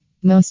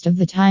Most of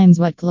the times,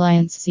 what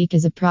clients seek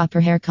is a proper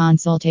hair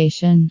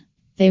consultation.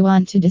 They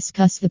want to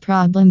discuss the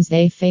problems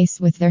they face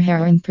with their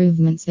hair or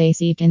improvements they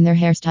seek in their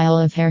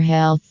hairstyle of hair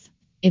health.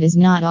 It is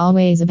not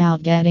always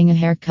about getting a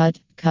haircut,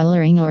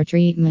 coloring, or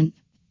treatment.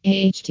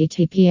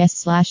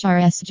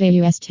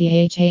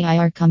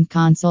 https://rsjusthair.com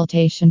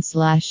consultation/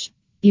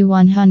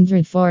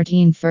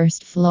 U114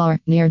 First Floor,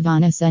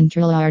 Nirvana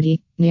Central RD,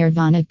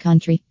 Nirvana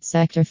Country,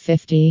 Sector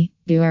 50,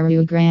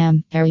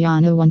 Gurgaon,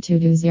 Haryana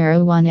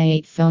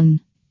 122018.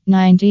 Phone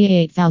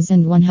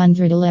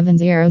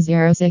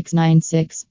 9811100696.